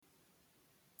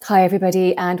Hi,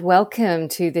 everybody, and welcome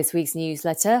to this week's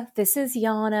newsletter. This is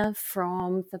Jana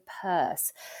from The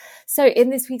Purse. So in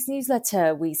this week's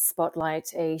newsletter, we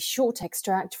spotlight a short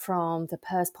extract from the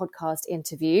Purse podcast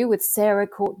interview with Sarah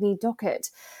Courtney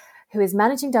Dockett, who is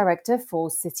Managing Director for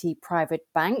Citi Private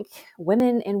Bank,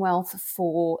 Women in Wealth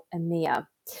for EMEA.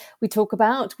 We talk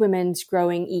about women's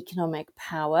growing economic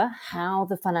power, how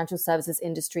the financial services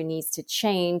industry needs to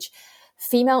change,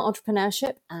 female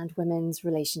entrepreneurship, and women's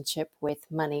relationship with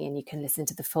money. And you can listen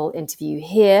to the full interview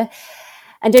here.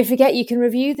 And don't forget, you can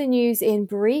review the news in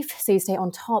brief so you stay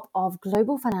on top of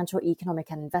global financial,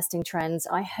 economic, and investing trends.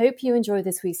 I hope you enjoy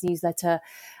this week's newsletter.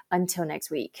 Until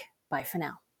next week, bye for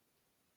now.